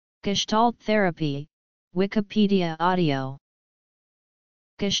Gestalt therapy, Wikipedia audio.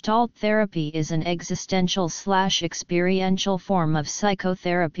 Gestalt therapy is an existential/experiential form of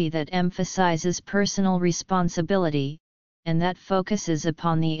psychotherapy that emphasizes personal responsibility, and that focuses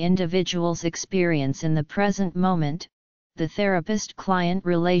upon the individual's experience in the present moment, the therapist-client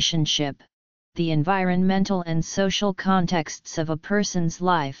relationship, the environmental and social contexts of a person's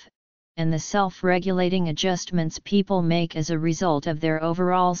life, and the self-regulating adjustments people make as a result of their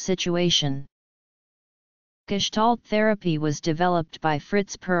overall situation. Gestalt therapy was developed by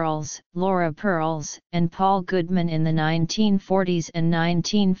Fritz Perls, Laura Perls, and Paul Goodman in the 1940s and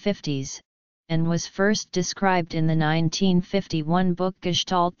 1950s, and was first described in the 1951 book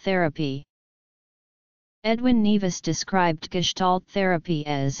Gestalt Therapy. Edwin Nevis described Gestalt therapy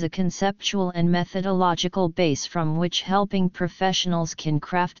as a conceptual and methodological base from which helping professionals can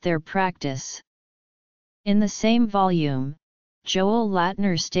craft their practice. In the same volume, Joel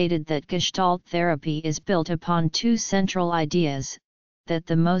Latner stated that Gestalt therapy is built upon two central ideas, that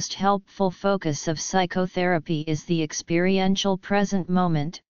the most helpful focus of psychotherapy is the experiential present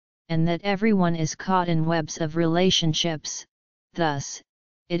moment, and that everyone is caught in webs of relationships. Thus,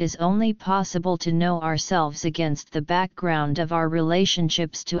 it is only possible to know ourselves against the background of our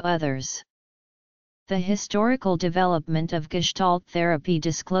relationships to others. The historical development of Gestalt therapy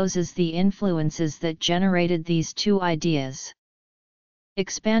discloses the influences that generated these two ideas.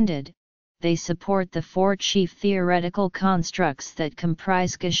 Expanded, they support the four chief theoretical constructs that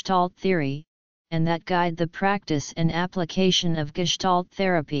comprise Gestalt theory, and that guide the practice and application of Gestalt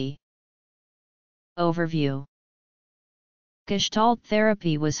therapy. Overview. Gestalt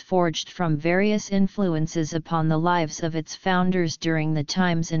therapy was forged from various influences upon the lives of its founders during the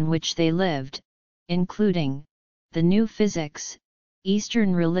times in which they lived, including the New Physics,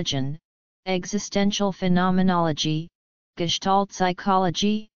 Eastern religion, existential phenomenology, Gestalt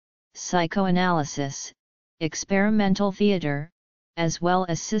psychology, psychoanalysis, experimental theater, as well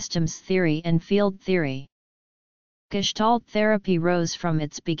as systems theory and field theory. Gestalt therapy rose from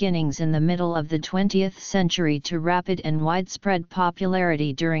its beginnings in the middle of the 20th century to rapid and widespread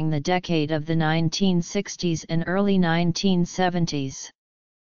popularity during the decade of the 1960s and early 1970s.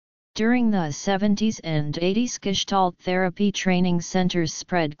 During the 70s and 80s, Gestalt therapy training centers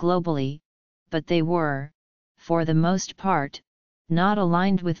spread globally, but they were, for the most part, not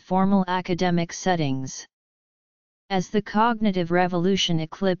aligned with formal academic settings. As the cognitive revolution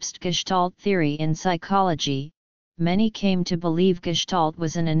eclipsed Gestalt theory in psychology, many came to believe Gestalt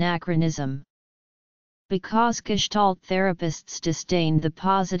was an anachronism. Because Gestalt therapists disdained the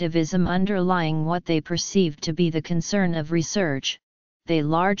positivism underlying what they perceived to be the concern of research, they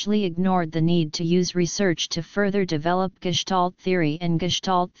largely ignored the need to use research to further develop Gestalt theory and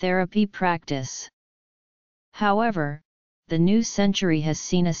Gestalt therapy practice. However, the new century has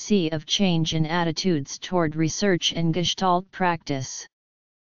seen a sea of change in attitudes toward research and Gestalt practice.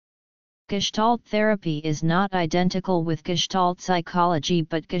 Gestalt therapy is not identical with Gestalt psychology,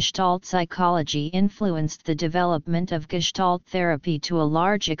 but Gestalt psychology influenced the development of Gestalt therapy to a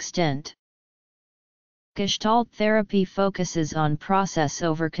large extent. Gestalt therapy focuses on process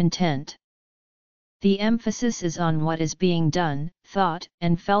over content. The emphasis is on what is being done, thought,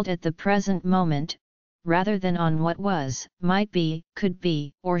 and felt at the present moment, rather than on what was, might be, could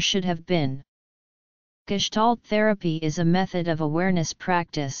be, or should have been. Gestalt therapy is a method of awareness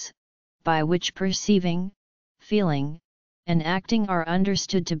practice, by which perceiving, feeling, and acting are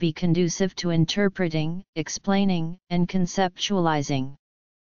understood to be conducive to interpreting, explaining, and conceptualizing.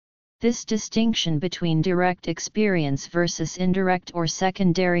 This distinction between direct experience versus indirect or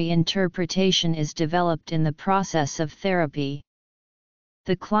secondary interpretation is developed in the process of therapy.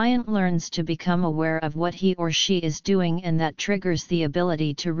 The client learns to become aware of what he or she is doing, and that triggers the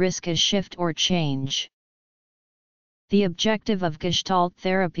ability to risk a shift or change. The objective of Gestalt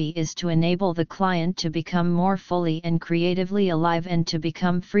therapy is to enable the client to become more fully and creatively alive and to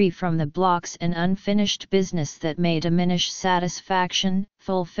become free from the blocks and unfinished business that may diminish satisfaction,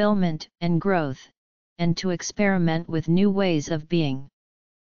 fulfillment, and growth, and to experiment with new ways of being.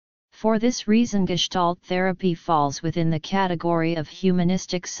 For this reason, Gestalt therapy falls within the category of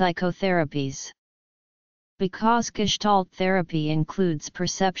humanistic psychotherapies. Because Gestalt therapy includes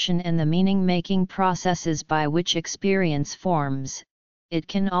perception and the meaning-making processes by which experience forms, it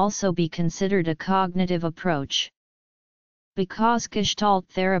can also be considered a cognitive approach. Because Gestalt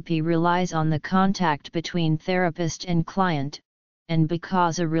therapy relies on the contact between therapist and client, and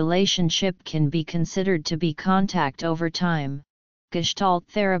because a relationship can be considered to be contact over time, Gestalt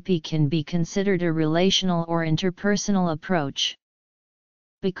therapy can be considered a relational or interpersonal approach.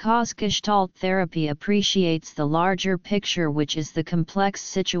 Because Gestalt therapy appreciates the larger picture, which is the complex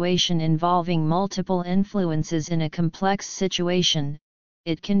situation involving multiple influences in a complex situation,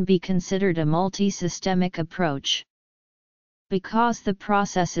 it can be considered a multi-systemic approach. Because the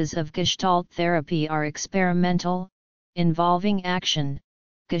processes of Gestalt therapy are experimental, involving action,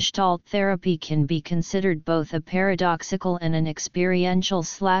 Gestalt therapy can be considered both a paradoxical and an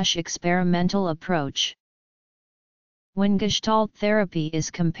experiential/experimental approach. When Gestalt therapy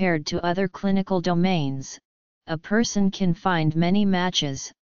is compared to other clinical domains, a person can find many matches,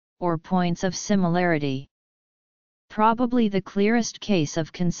 or points of similarity. Probably the clearest case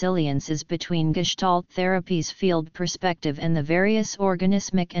of consilience is between Gestalt therapy's field perspective and the various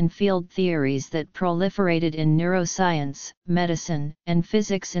organismic and field theories that proliferated in neuroscience, medicine, and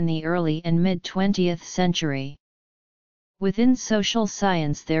physics in the early and mid-20th century. Within social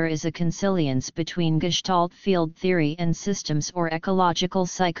science there is a consilience between Gestalt field theory and systems or ecological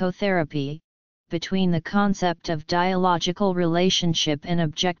psychotherapy, between the concept of dialogical relationship and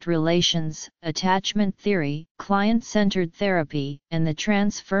object relations, attachment theory, client-centered therapy, and the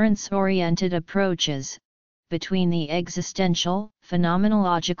transference-oriented approaches, between the existential,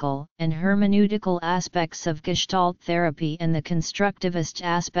 phenomenological, and hermeneutical aspects of Gestalt therapy and the constructivist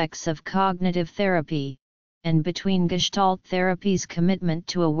aspects of cognitive therapy, and between Gestalt therapy's commitment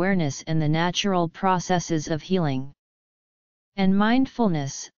to awareness and the natural processes of healing, and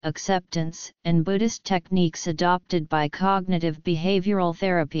mindfulness, acceptance, and Buddhist techniques adopted by cognitive behavioral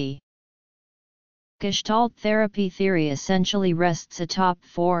therapy. Gestalt therapy theory essentially rests atop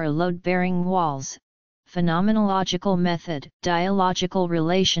four load-bearing walls: phenomenological method, dialogical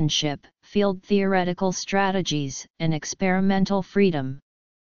relationship, field theoretical strategies, and experimental freedom.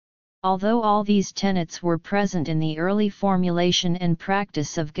 Although all these tenets were present in the early formulation and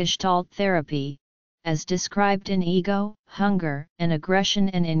practice of Gestalt therapy, as described in ego, hunger, and aggression,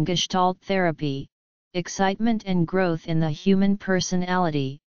 and in Gestalt therapy, excitement and growth in the human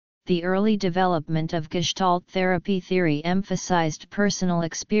personality, the early development of Gestalt therapy theory emphasized personal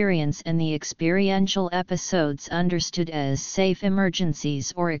experience and the experiential episodes understood as safe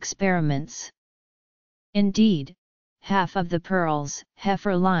emergencies or experiments. Indeed, half of the Pearls,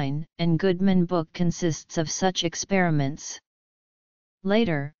 Hefferline, and Goodman book consists of such experiments.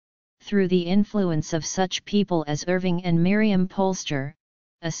 Later, through the influence of such people as Irving and Miriam Polster,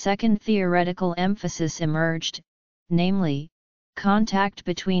 a second theoretical emphasis emerged, namely, contact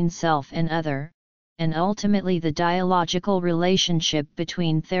between self and other, and ultimately the dialogical relationship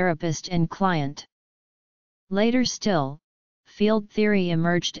between therapist and client. Later still, field theory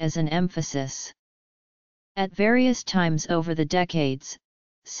emerged as an emphasis. At various times over the decades,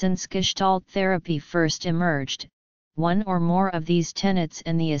 since Gestalt therapy first emerged, one or more of these tenets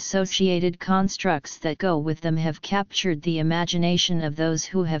and the associated constructs that go with them have captured the imagination of those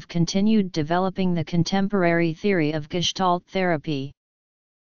who have continued developing the contemporary theory of Gestalt therapy.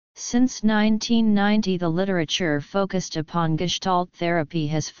 Since 1990, the literature focused upon Gestalt therapy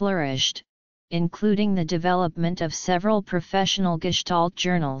has flourished, including the development of several professional Gestalt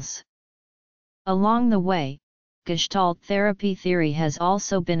journals. Along the way, Gestalt therapy theory has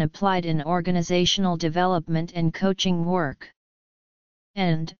also been applied in organizational development and coaching work.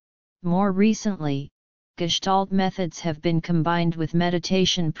 And, more recently, Gestalt methods have been combined with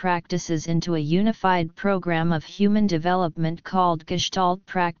meditation practices into a unified program of human development called Gestalt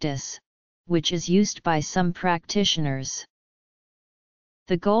practice, which is used by some practitioners.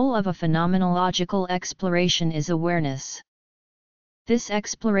 The goal of a phenomenological exploration is awareness. This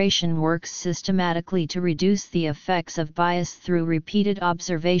exploration works systematically to reduce the effects of bias through repeated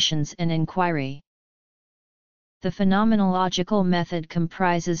observations and inquiry. The phenomenological method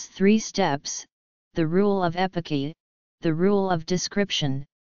comprises 3 steps: the rule of epiche, the rule of description,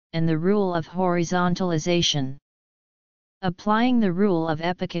 and the rule of horizontalization. Applying the rule of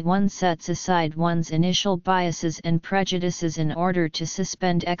epiche, one sets aside one's initial biases and prejudices in order to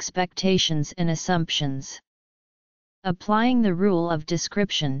suspend expectations and assumptions. Applying the rule of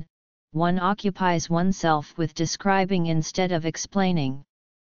description, one occupies oneself with describing instead of explaining.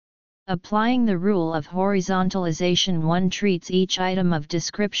 Applying the rule of horizontalization, one treats each item of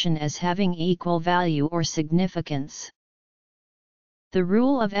description as having equal value or significance. The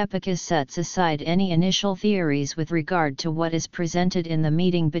rule of epiche sets aside any initial theories with regard to what is presented in the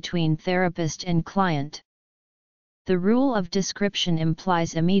meeting between therapist and client. The rule of description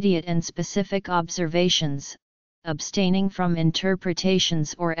implies immediate and specific observations, abstaining from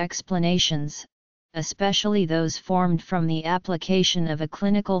interpretations or explanations, especially those formed from the application of a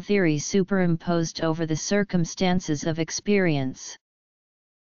clinical theory superimposed over the circumstances of experience.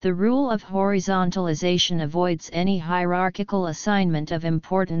 The rule of horizontalization avoids any hierarchical assignment of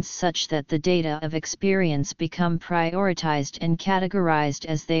importance such that the data of experience become prioritized and categorized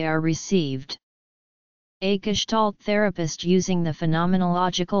as they are received. A Gestalt therapist using the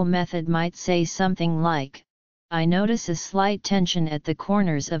phenomenological method might say something like, "I notice a slight tension at the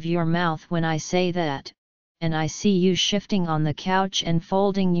corners of your mouth when I say that, and I see you shifting on the couch and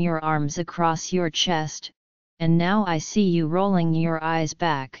folding your arms across your chest, and now I see you rolling your eyes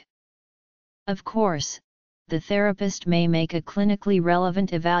back." Of course, the therapist may make a clinically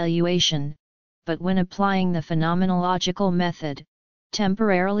relevant evaluation, but when applying the phenomenological method,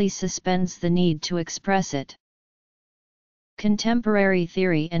 temporarily suspends the need to express it. Contemporary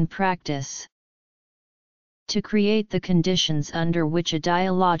theory and practice. To create the conditions under which a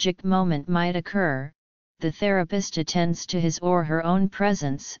dialogic moment might occur, the therapist attends to his or her own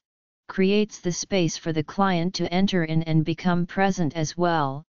presence, creates the space for the client to enter in and become present as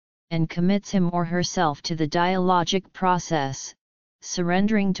well, and commits him or herself to the dialogic process,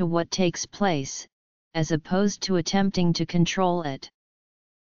 surrendering to what takes place, as opposed to attempting to control it.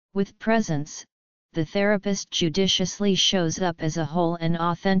 With presence, the therapist judiciously shows up as a whole and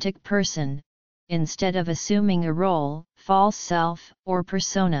authentic person, instead of assuming a role, false self, or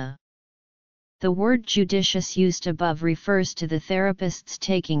persona. The word judicious used above refers to the therapist's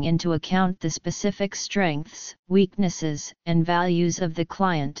taking into account the specific strengths, weaknesses, and values of the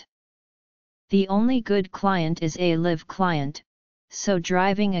client. The only good client is a live client, so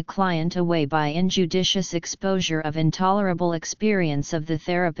driving a client away by injudicious exposure of intolerable experience of the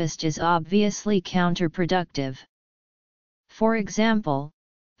therapist is obviously counterproductive. For example,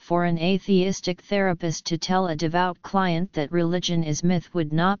 for an atheistic therapist to tell a devout client that religion is myth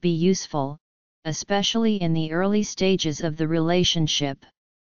would not be useful, especially in the early stages of the relationship.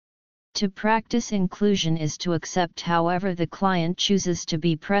 To practice inclusion is to accept however the client chooses to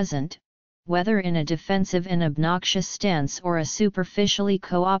be present, whether in a defensive and obnoxious stance or a superficially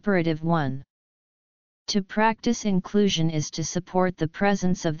cooperative one. To practice inclusion is to support the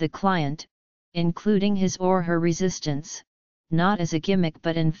presence of the client, including his or her resistance, not as a gimmick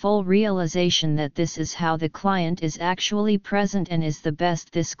but in full realization that this is how the client is actually present and is the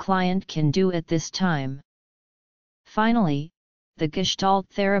best this client can do at this time. Finally, the Gestalt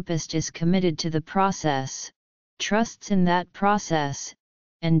therapist is committed to the process, trusts in that process,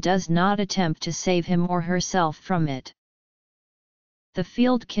 and does not attempt to save him or herself from it. The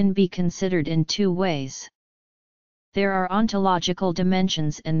field can be considered in two ways. There are ontological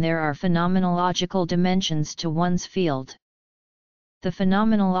dimensions and there are phenomenological dimensions to one's field. The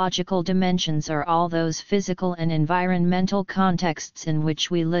phenomenological dimensions are all those physical and environmental contexts in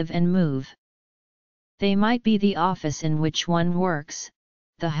which we live and move. They might be the office in which one works,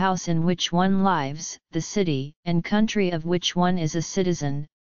 the house in which one lives, the city and country of which one is a citizen,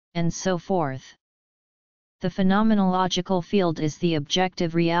 and so forth. The phenomenological field is the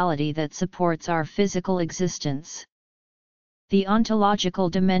objective reality that supports our physical existence. The ontological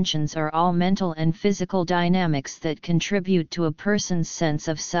dimensions are all mental and physical dynamics that contribute to a person's sense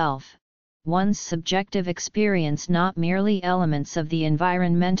of self, one's subjective experience, not merely elements of the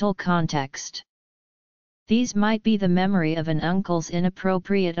environmental context. These might be the memory of an uncle's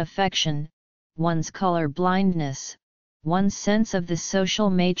inappropriate affection, one's color blindness, one's sense of the social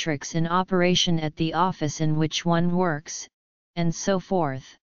matrix in operation at the office in which one works, and so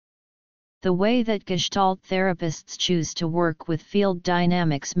forth. The way that Gestalt therapists choose to work with field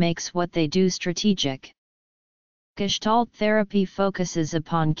dynamics makes what they do strategic. Gestalt therapy focuses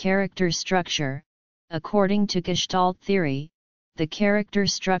upon character structure. According to Gestalt theory, the character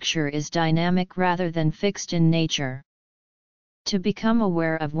structure is dynamic rather than fixed in nature. To become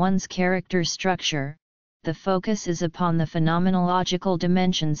aware of one's character structure, the focus is upon the phenomenological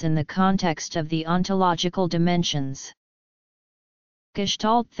dimensions in the context of the ontological dimensions.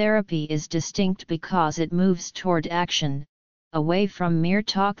 Gestalt therapy is distinct because it moves toward action, away from mere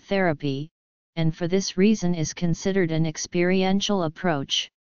talk therapy, and for this reason is considered an experiential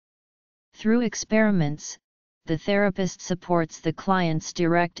approach. Through experiments, the therapist supports the client's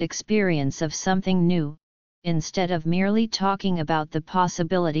direct experience of something new, instead of merely talking about the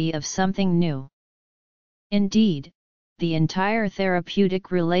possibility of something new. Indeed, the entire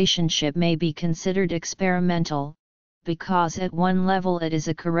therapeutic relationship may be considered experimental, because at one level it is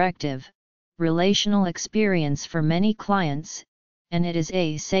a corrective, relational experience for many clients, and it is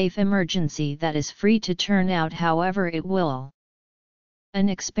a safe emergency that is free to turn out however it will. An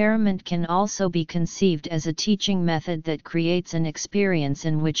experiment can also be conceived as a teaching method that creates an experience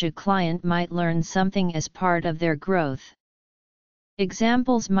in which a client might learn something as part of their growth.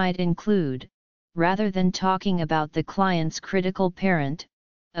 Examples might include, rather than talking about the client's critical parent,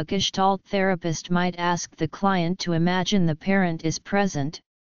 a Gestalt therapist might ask the client to imagine the parent is present,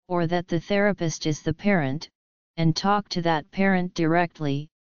 or that the therapist is the parent, and talk to that parent directly.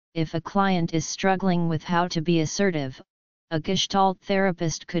 If a client is struggling with how to be assertive, a Gestalt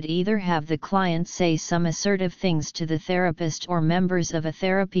therapist could either have the client say some assertive things to the therapist or members of a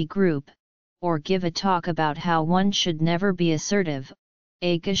therapy group, or give a talk about how one should never be assertive.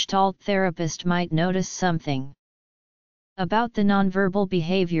 A Gestalt therapist might notice something about the nonverbal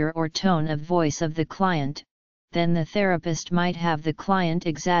behavior or tone of voice of the client, then the therapist might have the client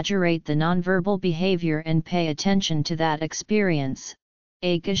exaggerate the nonverbal behavior and pay attention to that experience.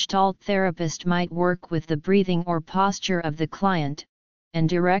 A Gestalt therapist might work with the breathing or posture of the client, and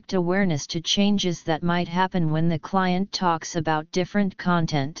direct awareness to changes that might happen when the client talks about different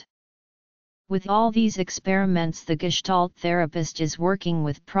content. With all these experiments, the Gestalt therapist is working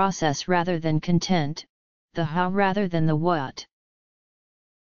with process rather than content, the how rather than the what.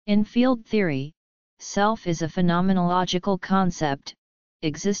 In field theory, self is a phenomenological concept,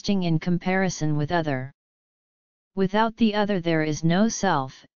 existing in comparison with other. Without the other there is no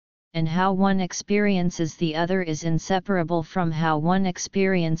self, and how one experiences the other is inseparable from how one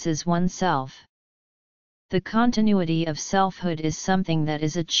experiences oneself. The continuity of selfhood is something that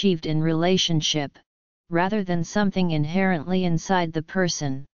is achieved in relationship, rather than something inherently inside the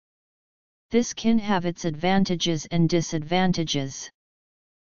person. This can have its advantages and disadvantages.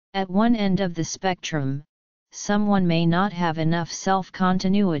 At one end of the spectrum, someone may not have enough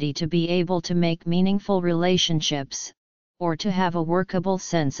self-continuity to be able to make meaningful relationships, or to have a workable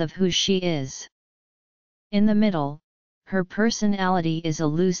sense of who she is. In the middle, her personality is a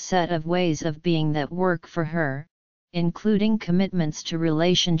loose set of ways of being that work for her, including commitments to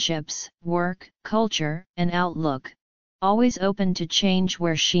relationships, work, culture, and outlook, always open to change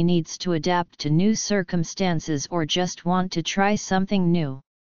where she needs to adapt to new circumstances or just want to try something new.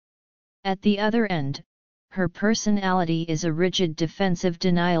 At the other end, her personality is a rigid defensive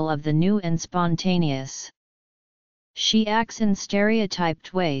denial of the new and spontaneous. She acts in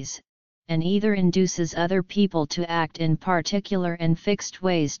stereotyped ways, and either induces other people to act in particular and fixed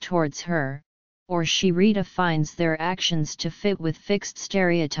ways towards her, or she redefines their actions to fit with fixed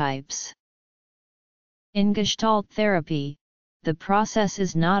stereotypes. In Gestalt therapy, the process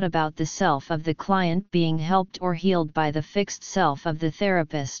is not about the self of the client being helped or healed by the fixed self of the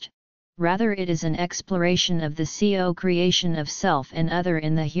therapist, rather it is an exploration of the co-creation of self and other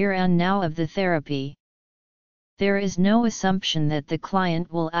in the here and now of the therapy. There is no assumption that the client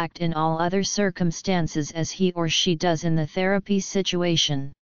will act in all other circumstances as he or she does in the therapy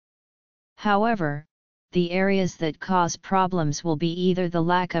situation. However, the areas that cause problems will be either the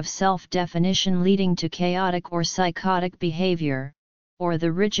lack of self-definition leading to chaotic or psychotic behavior, or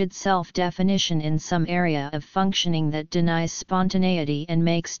the rigid self-definition in some area of functioning that denies spontaneity and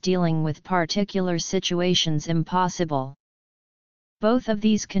makes dealing with particular situations impossible. Both of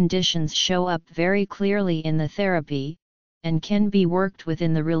these conditions show up very clearly in the therapy, and can be worked with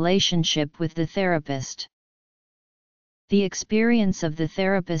in the relationship with the therapist. The experience of the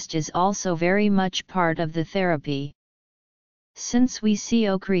therapist is also very much part of the therapy. Since we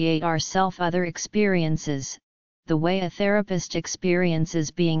co-create our self-other experiences, the way a therapist experiences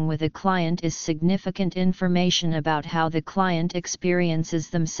being with a client is significant information about how the client experiences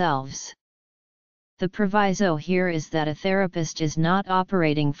themselves. The proviso here is that a therapist is not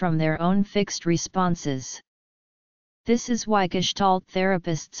operating from their own fixed responses. This is why Gestalt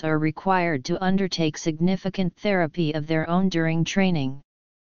therapists are required to undertake significant therapy of their own during training.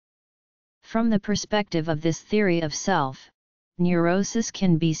 From the perspective of this theory of self, neurosis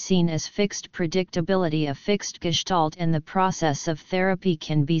can be seen as fixed predictability of fixed Gestalt, and the process of therapy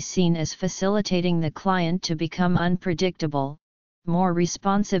can be seen as facilitating the client to become unpredictable, more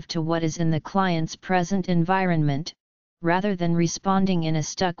responsive to what is in the client's present environment, rather than responding in a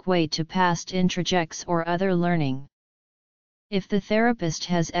stuck way to past introjects or other learning. If the therapist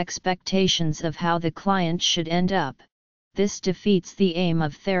has expectations of how the client should end up, this defeats the aim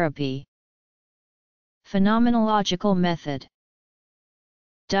of therapy. Phenomenological method.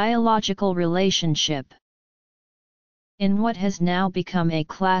 Dialogical relationship. In what has now become a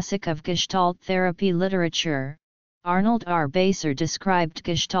classic of Gestalt therapy literature, Arnold R. Baser described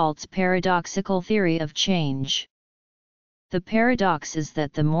Gestalt's paradoxical theory of change. The paradox is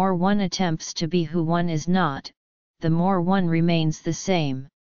that the more one attempts to be who one is not, the more one remains the same.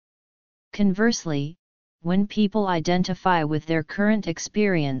 Conversely, when people identify with their current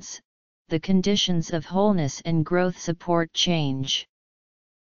experience, the conditions of wholeness and growth support change.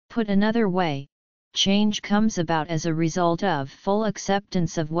 Put another way, change comes about as a result of full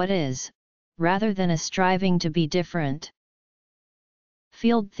acceptance of what is, rather than a striving to be different.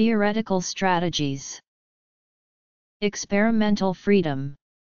 Field theoretical strategies. Experimental freedom.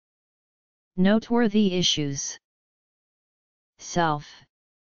 Noteworthy issues. Self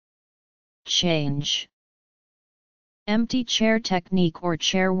change. Empty chair technique or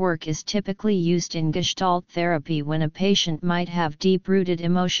chair work is typically used in Gestalt therapy when a patient might have deep-rooted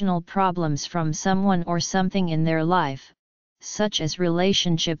emotional problems from someone or something in their life, such as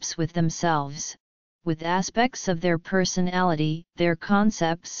relationships with themselves, with aspects of their personality, their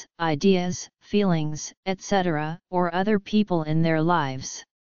concepts, ideas, feelings, etc., or other people in their lives.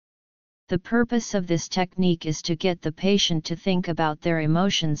 The purpose of this technique is to get the patient to think about their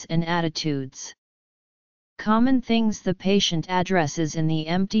emotions and attitudes. Common things the patient addresses in the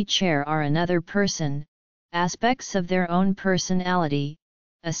empty chair are another person, aspects of their own personality,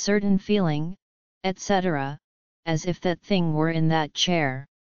 a certain feeling, etc., as if that thing were in that chair.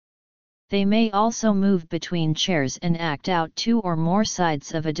 They may also move between chairs and act out two or more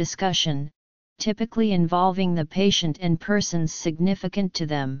sides of a discussion, typically involving the patient and persons significant to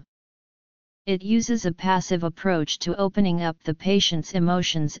them. It uses a passive approach to opening up the patient's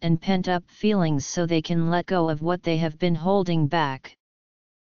emotions and pent-up feelings so they can let go of what they have been holding back.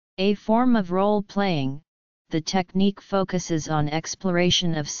 A form of role-playing, the technique focuses on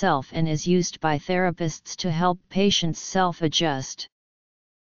exploration of self and is used by therapists to help patients self-adjust.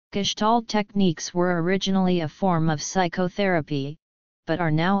 Gestalt techniques were originally a form of psychotherapy, but are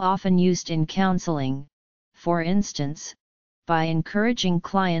now often used in counseling, for instance, by encouraging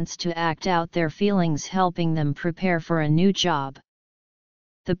clients to act out their feelings, helping them prepare for a new job.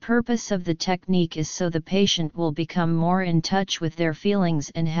 The purpose of the technique is so the patient will become more in touch with their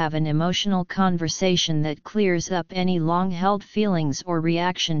feelings and have an emotional conversation that clears up any long-held feelings or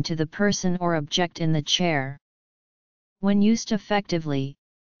reaction to the person or object in the chair. When used effectively,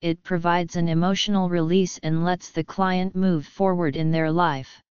 it provides an emotional release and lets the client move forward in their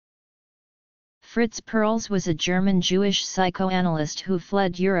life. Fritz Perls was a German Jewish psychoanalyst who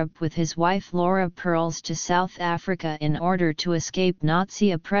fled Europe with his wife Laura Perls to South Africa in order to escape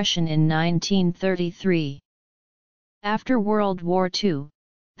Nazi oppression in 1933. After World War II,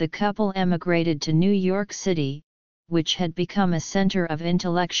 the couple emigrated to New York City, which had become a center of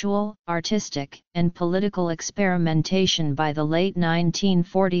intellectual, artistic, and political experimentation by the late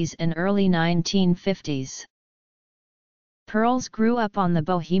 1940s and early 1950s. Perls grew up on the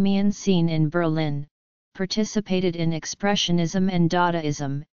Bohemian scene in Berlin, participated in Expressionism and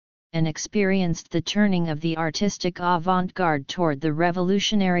Dadaism, and experienced the turning of the artistic avant-garde toward the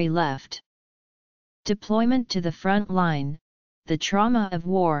revolutionary left. Deployment to the front line, the trauma of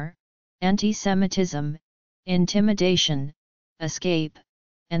war, anti-Semitism, intimidation, escape,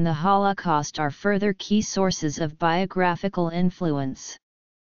 and the Holocaust are further key sources of biographical influence.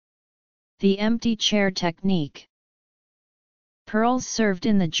 The empty chair technique. Perls served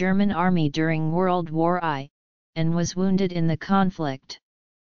in the German army during World War I, and was wounded in the conflict.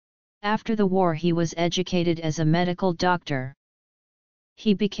 After the war he was educated as a medical doctor.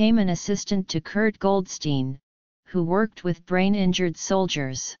 He became an assistant to Kurt Goldstein, who worked with brain-injured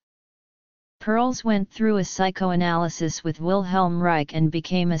soldiers. Perls went through a psychoanalysis with Wilhelm Reich and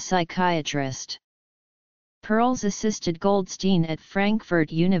became a psychiatrist. Perls assisted Goldstein at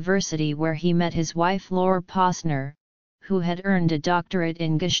Frankfurt University where he met his wife Laura Posner, who had earned a doctorate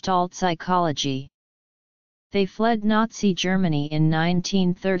in Gestalt psychology. They fled Nazi Germany in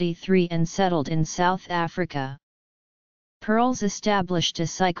 1933 and settled in South Africa. Perls established a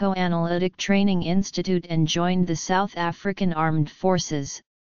psychoanalytic training institute and joined the South African Armed Forces,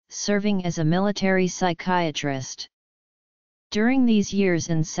 serving as a military psychiatrist. During these years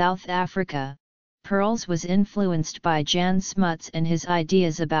in South Africa, Perls was influenced by Jan Smuts and his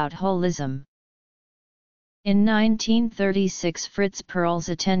ideas about holism. In 1936 Fritz Perls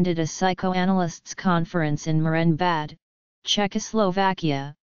attended a psychoanalysts' conference in Marienbad,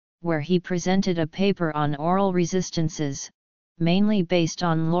 Czechoslovakia, where he presented a paper on oral resistances, mainly based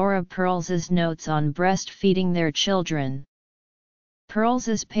on Laura Perls's notes on breastfeeding their children.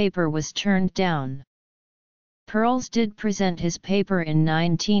 Perls's paper was turned down. Perls did present his paper in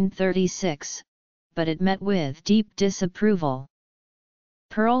 1936, but it met with deep disapproval.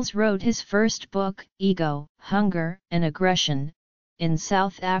 Perls wrote his first book, Ego, Hunger, and Aggression, in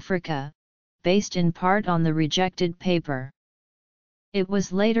South Africa, based in part on the rejected paper. It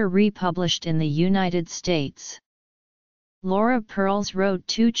was later republished in the United States. Laura Perls wrote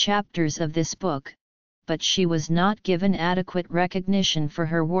 2 chapters of this book, but she was not given adequate recognition for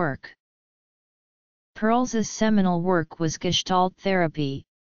her work. Perls's seminal work was Gestalt Therapy,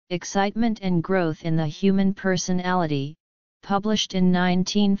 Excitement and Growth in the Human Personality, published in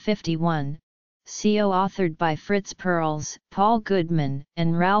 1951, co-authored by Fritz Perls, Paul Goodman,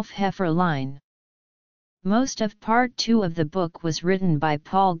 and Ralph Hefferlein. Most of Part 2 of the book was written by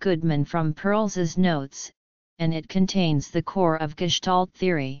Paul Goodman from Perls's notes, and it contains the core of Gestalt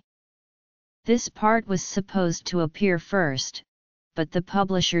theory. This part was supposed to appear first, but the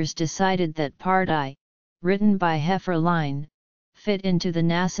publishers decided that Part I, written by Hefferlein, fit into the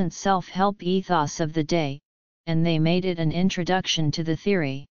nascent self-help ethos of the day, and they made it an introduction to the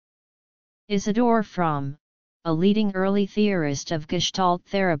theory. Isidor Fromm, a leading early theorist of Gestalt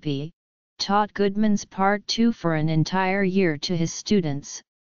therapy, taught Goodman's Part 2 for an entire year to his students,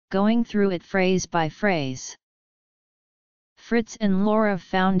 going through it phrase by phrase. Fritz and Laura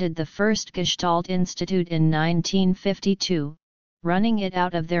founded the first Gestalt Institute in 1952, running it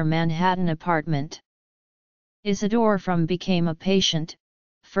out of their Manhattan apartment. Isidor Fromm became a patient,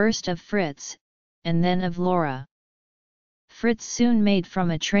 first of Fritz, and then of Laura. Fritz soon made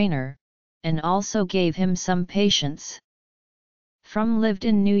Fromm a trainer, and also gave him some patients. Fromm lived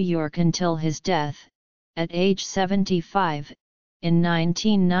in New York until his death, at age 75, in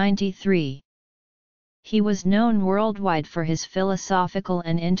 1993. He was known worldwide for his philosophical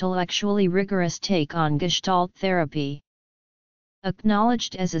and intellectually rigorous take on Gestalt therapy.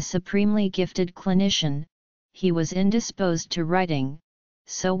 Acknowledged as a supremely gifted clinician, he was indisposed to writing,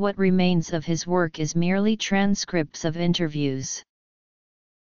 so what remains of his work is merely transcripts of interviews.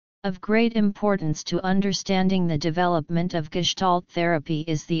 Of great importance to understanding the development of Gestalt therapy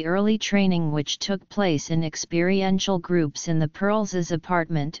is the early training which took place in experiential groups in the Perls'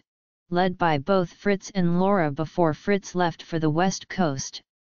 apartment, led by both Fritz and Laura before Fritz left for the West Coast,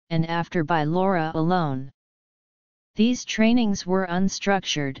 and after by Laura alone. These trainings were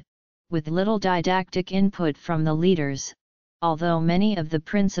unstructured, with little didactic input from the leaders, although many of the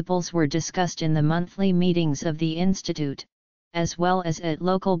principles were discussed in the monthly meetings of the Institute, as well as at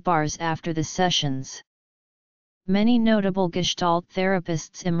local bars after the sessions. Many notable Gestalt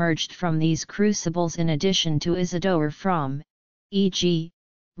therapists emerged from these crucibles in addition to Isidor Fromm, e.g.,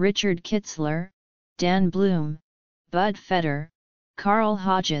 Richard Kitzler, Dan Bloom, Bud Feder, Carl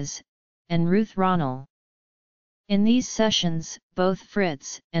Hodges, and Ruth Ronell. In these sessions, both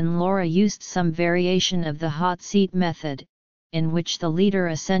Fritz and Laura used some variation of the hot seat method, in which the leader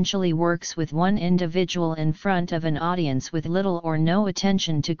essentially works with one individual in front of an audience with little or no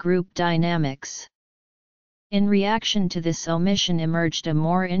attention to group dynamics. In reaction to this omission emerged a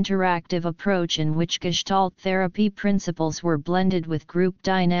more interactive approach in which Gestalt therapy principles were blended with group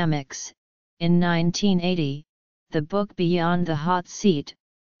dynamics. In 1980, the book Beyond the Hot Seat,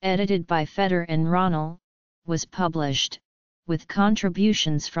 edited by Feder and Ronell, was published, with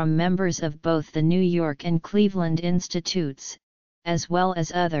contributions from members of both the New York and Cleveland Institutes, as well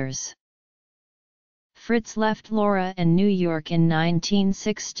as others. Fritz left Laura and New York in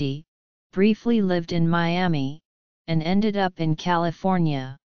 1960, briefly lived in Miami, and ended up in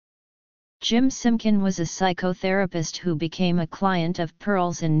California. Jim Simkin was a psychotherapist who became a client of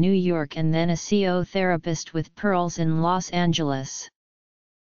Perls in New York and then a CO therapist with Perls in Los Angeles.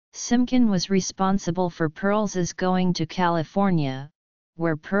 Simkin was responsible for Perls' going to California,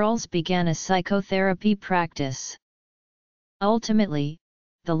 where Perls began a psychotherapy practice. Ultimately,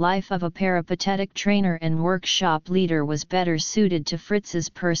 the life of a peripatetic trainer and workshop leader was better suited to Fritz's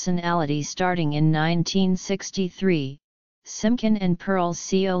personality. Starting in 1963, Simkin and Perls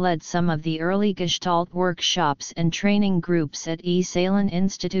CO led some of the early Gestalt workshops and training groups at Esalen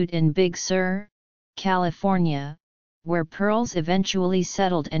Institute in Big Sur, California, where Perls eventually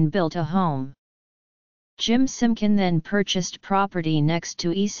settled and built a home. Jim Simkin then purchased property next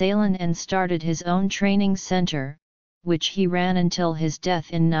to Esalen and started his own training center, which he ran until his death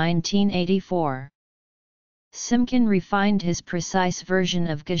in 1984. Simkin refined his precise version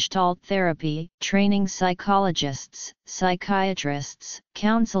of Gestalt therapy, training psychologists, psychiatrists,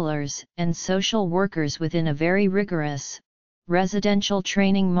 counselors, and social workers within a very rigorous, residential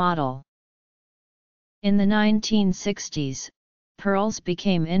training model. In the 1960s, Perls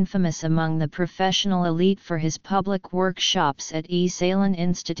became infamous among the professional elite for his public workshops at Esalen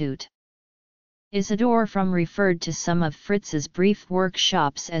Institute. Isidor Fromm referred to some of Fritz's brief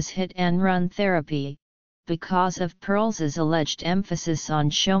workshops as hit-and-run therapy, because of Perls's alleged emphasis on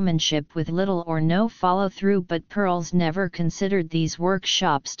showmanship with little or no follow-through, but Perls never considered these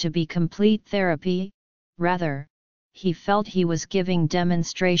workshops to be complete therapy. Rather, he felt he was giving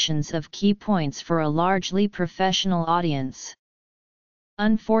demonstrations of key points for a largely professional audience.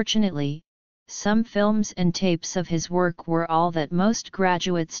 Unfortunately, some films and tapes of his work were all that most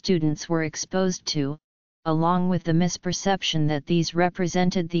graduate students were exposed to, along with the misperception that these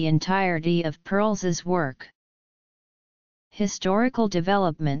represented the entirety of Perls's work. Historical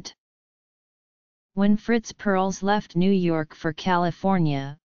development. When Fritz Perls left New York for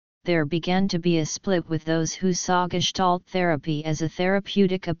California, there began to be a split with those who saw Gestalt therapy as a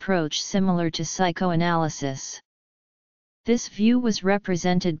therapeutic approach similar to psychoanalysis. This view was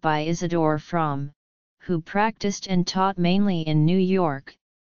represented by Isidor Fromm, who practiced and taught mainly in New York,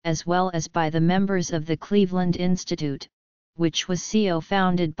 as well as by the members of the Cleveland Institute, which was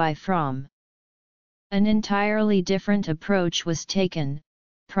co-founded by Fromm. An entirely different approach was taken,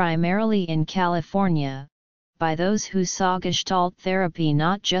 primarily in California, by those who saw Gestalt therapy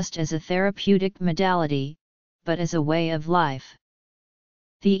not just as a therapeutic modality, but as a way of life.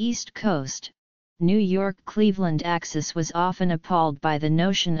 The East Coast, New York-Cleveland axis was often appalled by the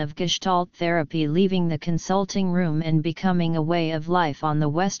notion of Gestalt therapy leaving the consulting room and becoming a way of life on the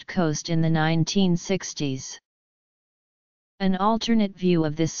West Coast in the 1960s. An alternate view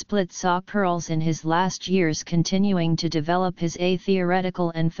of this split saw Perls in his last years continuing to develop his a-theoretical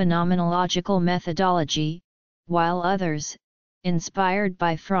and phenomenological methodology, while others, inspired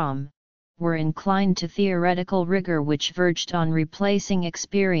by Fromm, were inclined to theoretical rigor which verged on replacing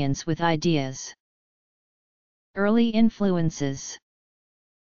experience with ideas. Early influences.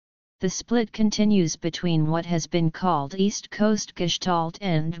 The split continues between what has been called East Coast Gestalt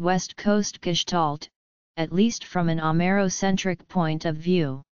and West Coast Gestalt, at least from an Homerocentric point of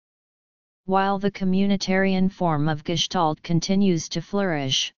view. While the communitarian form of Gestalt continues to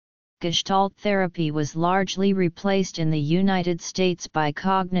flourish, Gestalt therapy was largely replaced in the United States by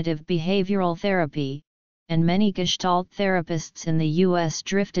cognitive behavioral therapy, and many Gestalt therapists in the U.S.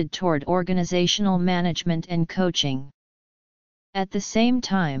 drifted toward organizational management and coaching. At the same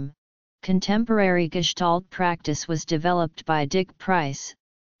time, contemporary Gestalt practice was developed by Dick Price,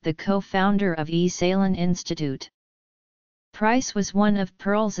 the co-founder of Esalen Institute. Price was one of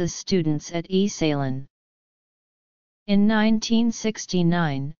Perls's students at Esalen. In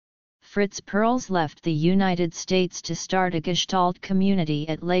 1969, Fritz Perls left the United States to start a Gestalt community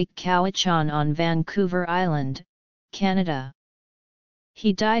at Lake Cowichan on Vancouver Island, Canada.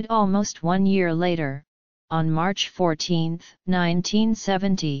 He died almost 1 year later, on March 14,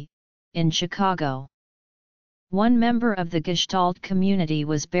 1970, in Chicago. One member of the Gestalt community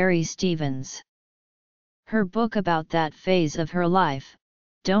was Barry Stevens. Her book about that phase of her life,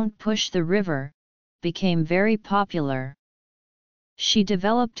 Don't Push the River, became very popular. She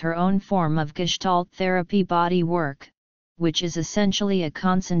developed her own form of Gestalt therapy body work, which is essentially a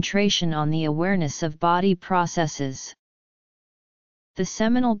concentration on the awareness of body processes. The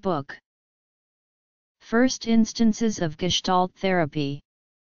seminal book. First Instances of Gestalt Therapy.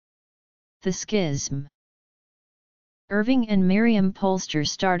 The Schism. Irving and Miriam Polster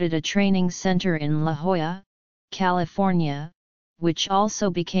started a training center in La Jolla, California, which also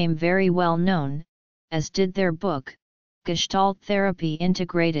became very well known, as did their book, Gestalt Therapy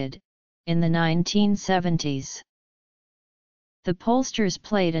Integrated, in the 1970s. The Polsters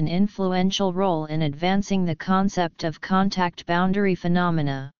played an influential role in advancing the concept of contact boundary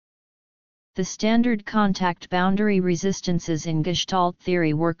phenomena. The standard contact boundary resistances in Gestalt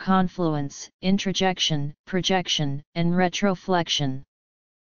theory were confluence, introjection, projection, and retroflexion.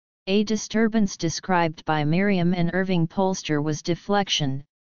 A disturbance described by Miriam and Irving Polster was deflection,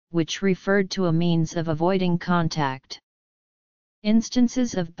 which referred to a means of avoiding contact.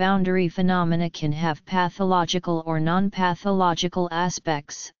 Instances of boundary phenomena can have pathological or non-pathological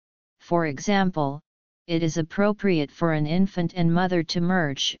aspects. For example, it is appropriate for an infant and mother to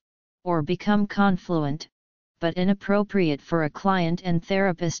merge, or become confluent, but inappropriate for a client and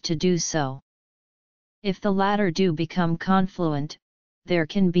therapist to do so. If the latter do become confluent, there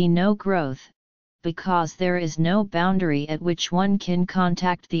can be no growth, because there is no boundary at which one can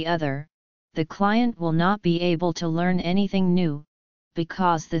contact the other. The client will not be able to learn anything new,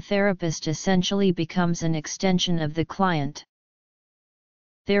 because the therapist essentially becomes an extension of the client.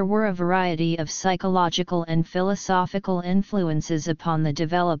 There were a variety of psychological and philosophical influences upon the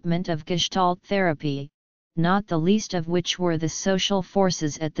development of Gestalt therapy, not the least of which were the social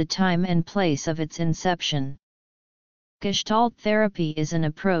forces at the time and place of its inception. Gestalt therapy is an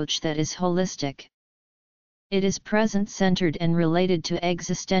approach that is holistic. It is present-centered and related to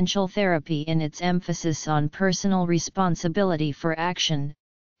existential therapy in its emphasis on personal responsibility for action,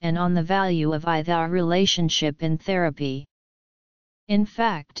 and on the value of I-thou relationship in therapy. In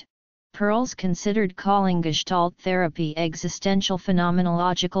fact, Perls considered calling Gestalt therapy existential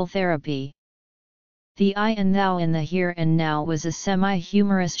phenomenological therapy. The I and thou in the here and now was a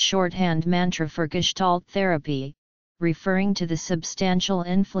semi-humorous shorthand mantra for Gestalt therapy, referring to the substantial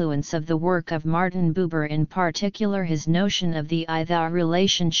influence of the work of Martin Buber, in particular his notion of the I-thou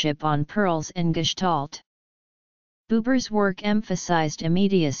relationship on Perls and Gestalt. Buber's work emphasized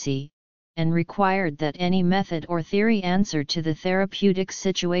immediacy, and required that any method or theory answer to the therapeutic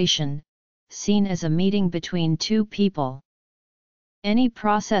situation, seen as a meeting between two people. Any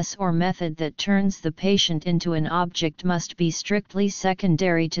process or method that turns the patient into an object must be strictly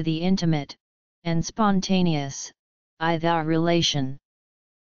secondary to the intimate and spontaneous I-thou relation.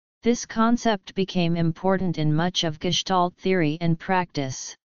 This concept became important in much of Gestalt theory and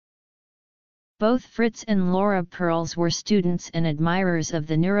practice. Both Fritz and Laura Perls were students and admirers of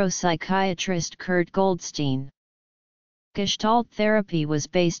the neuropsychiatrist Kurt Goldstein. Gestalt therapy was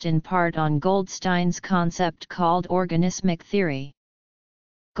based in part on Goldstein's concept called organismic theory.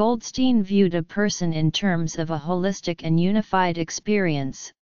 Goldstein viewed a person in terms of a holistic and unified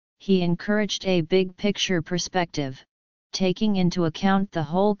experience. He encouraged a big-picture perspective, taking into account the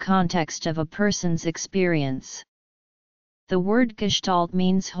whole context of a person's experience. The word Gestalt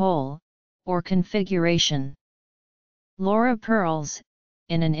means whole, or configuration. Laura Perls,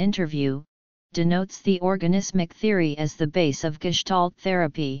 in an interview, denotes the organismic theory as the base of Gestalt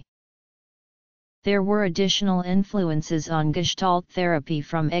therapy. There were additional influences on Gestalt therapy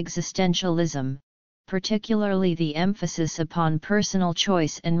from existentialism, particularly the emphasis upon personal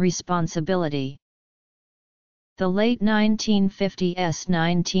choice and responsibility. The late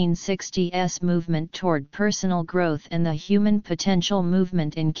 1950s–1960s movement toward personal growth and the human potential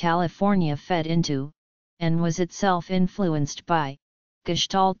movement in California fed into, and was itself influenced by,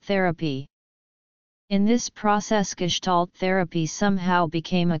 Gestalt therapy. In this process, Gestalt therapy somehow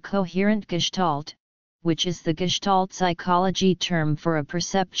became a coherent Gestalt, which is the Gestalt psychology term for a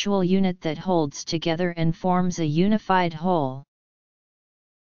perceptual unit that holds together and forms a unified whole.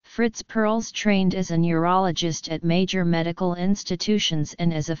 Fritz Perls trained as a neurologist at major medical institutions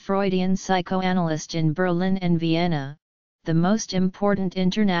and as a Freudian psychoanalyst in Berlin and Vienna, the most important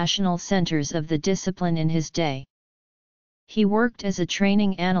international centers of the discipline in his day. He worked as a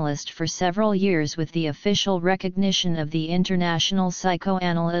training analyst for several years with the official recognition of the International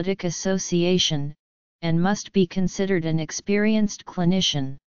Psychoanalytic Association, and must be considered an experienced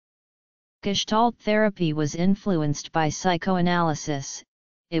clinician. Gestalt therapy was influenced by psychoanalysis.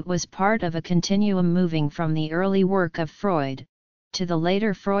 It was part of a continuum moving from the early work of Freud, to the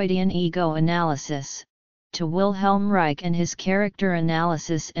later Freudian ego analysis, to Wilhelm Reich and his character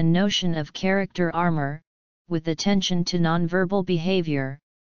analysis and notion of character armor, with attention to nonverbal behavior.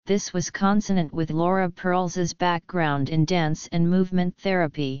 This was consonant with Laura Perls's background in dance and movement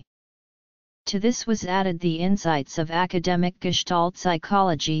therapy. To this was added the insights of academic Gestalt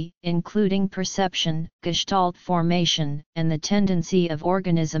psychology, including perception, Gestalt formation, and the tendency of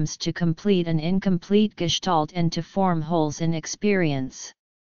organisms to complete an incomplete Gestalt and to form wholes in experience.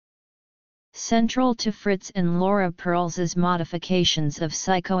 Central to Fritz and Laura Perls's modifications of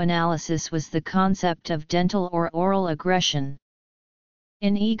psychoanalysis was the concept of dental or oral aggression.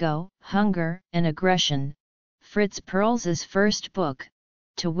 In Ego, Hunger, and Aggression, Fritz Perls's first book,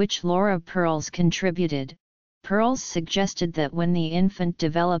 to which Laura Perls contributed, Perls suggested that when the infant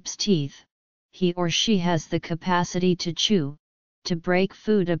develops teeth, he or she has the capacity to chew, to break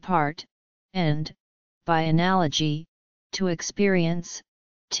food apart, and, by analogy, to experience,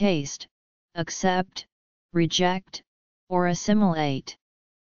 taste, accept, reject, or assimilate.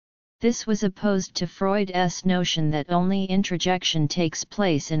 This was opposed to Freud's notion that only introjection takes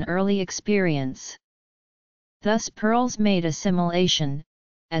place in early experience. Thus Perls made assimilation,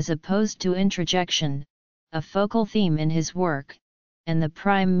 as opposed to introjection, a focal theme in his work, and the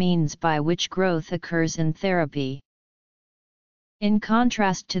prime means by which growth occurs in therapy. In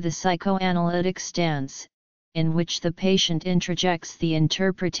contrast to the psychoanalytic stance, in which the patient introjects the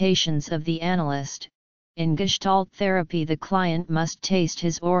interpretations of the analyst, in Gestalt therapy the client must taste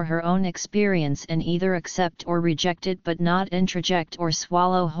his or her own experience and either accept or reject it but not introject or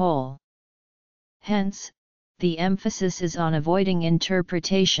swallow whole. Hence, the emphasis is on avoiding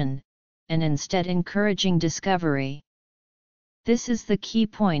interpretation, and instead encouraging discovery. This is the key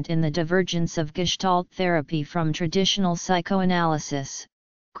point in the divergence of Gestalt therapy from traditional psychoanalysis.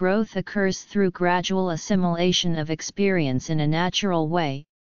 Growth occurs through gradual assimilation of experience in a natural way,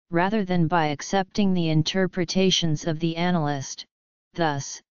 rather than by accepting the interpretations of the analyst.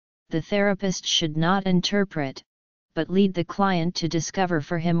 Thus, the therapist should not interpret, but lead the client to discover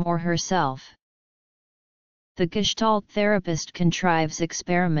for him or herself. The Gestalt therapist contrives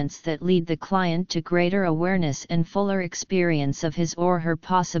experiments that lead the client to greater awareness and fuller experience of his or her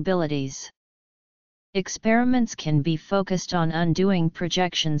possibilities. Experiments can be focused on undoing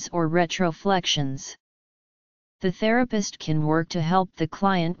projections or retroflections. The therapist can work to help the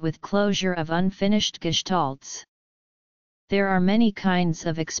client with closure of unfinished gestalts. There are many kinds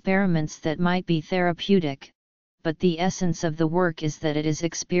of experiments that might be therapeutic, but the essence of the work is that it is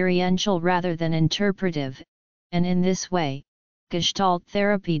experiential rather than interpretive, and in this way, Gestalt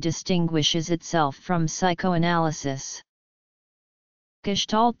therapy distinguishes itself from psychoanalysis.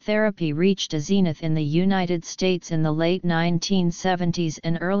 Gestalt therapy reached a zenith in the United States in the late 1970s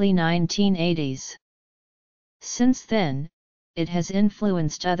and early 1980s. Since then, it has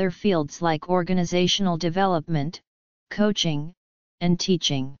influenced other fields like organizational development, coaching, and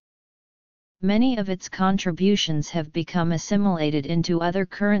teaching. Many of its contributions have become assimilated into other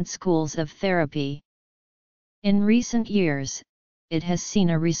current schools of therapy. In recent years, it has seen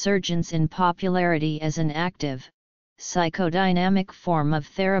a resurgence in popularity as an active, psychodynamic form of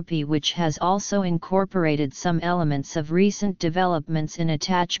therapy which has also incorporated some elements of recent developments in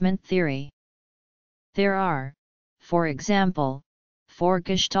attachment theory. There are, for example, 4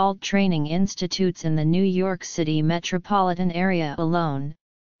 Gestalt training institutes in the New York City metropolitan area alone,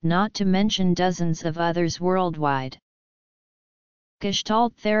 not to mention dozens of others worldwide.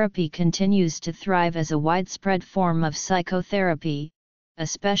 Gestalt therapy continues to thrive as a widespread form of psychotherapy,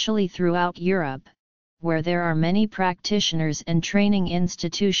 especially throughout Europe, where there are many practitioners and training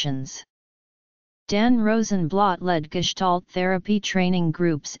institutions. Dan Rosenblatt led Gestalt therapy training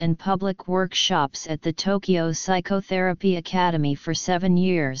groups and public workshops at the Tokyo Psychotherapy Academy for 7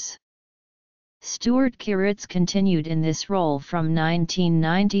 years. Stuart Kiritz continued in this role from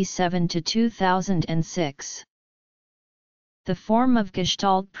 1997 to 2006. The form of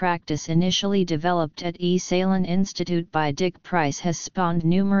Gestalt practice initially developed at E. Salin Institute by Dick Price has spawned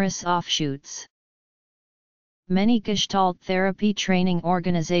numerous offshoots. Many Gestalt therapy training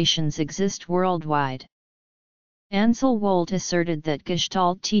organizations exist worldwide. Ansel Wold asserted that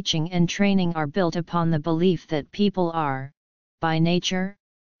Gestalt teaching and training are built upon the belief that people are, by nature,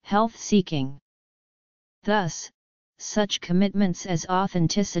 health-seeking. Thus, such commitments as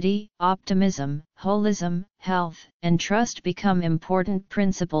authenticity, optimism, holism, health, and trust become important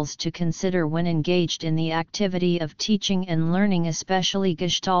principles to consider when engaged in the activity of teaching and learning, especially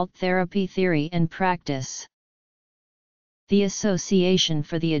Gestalt therapy theory and practice. The Association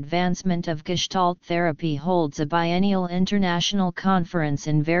for the Advancement of Gestalt Therapy holds a biennial international conference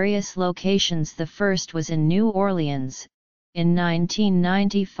in various locations. The first was in New Orleans, in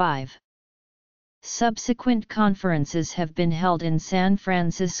 1995. Subsequent conferences have been held in San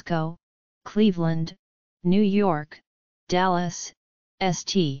Francisco, Cleveland, New York, Dallas,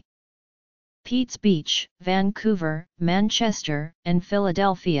 St. Pete's Beach, Vancouver, Manchester, and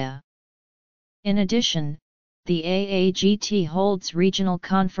Philadelphia. In addition, the AAGT holds regional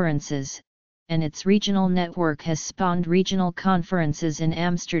conferences, and its regional network has spawned regional conferences in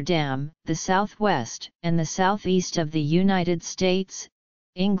Amsterdam, the southwest and the southeast of the United States,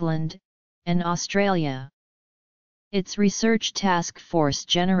 England, and Australia. Its research task force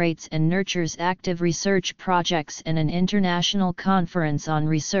generates and nurtures active research projects and an international conference on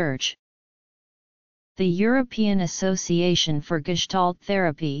research. The European Association for Gestalt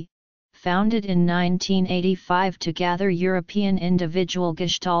Therapy, founded in 1985 to gather European individual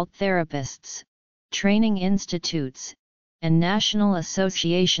Gestalt therapists, training institutes, and national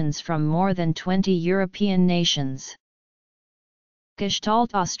associations from more than 20 European nations.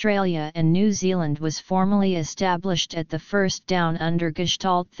 Gestalt Australia and New Zealand was formally established at the first Down Under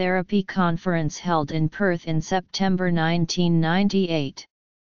Gestalt Therapy Conference held in Perth in September 1998.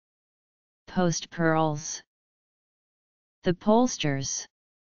 Post-Pearls. The Pollsters.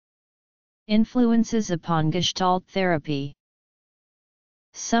 Influences upon Gestalt therapy.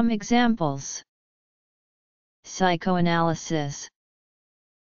 Some examples. Psychoanalysis.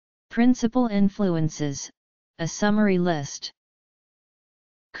 Principal influences, a summary list.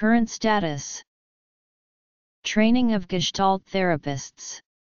 Current status. Training of Gestalt therapists.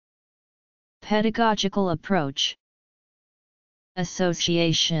 Pedagogical approach.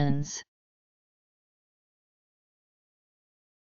 Associations.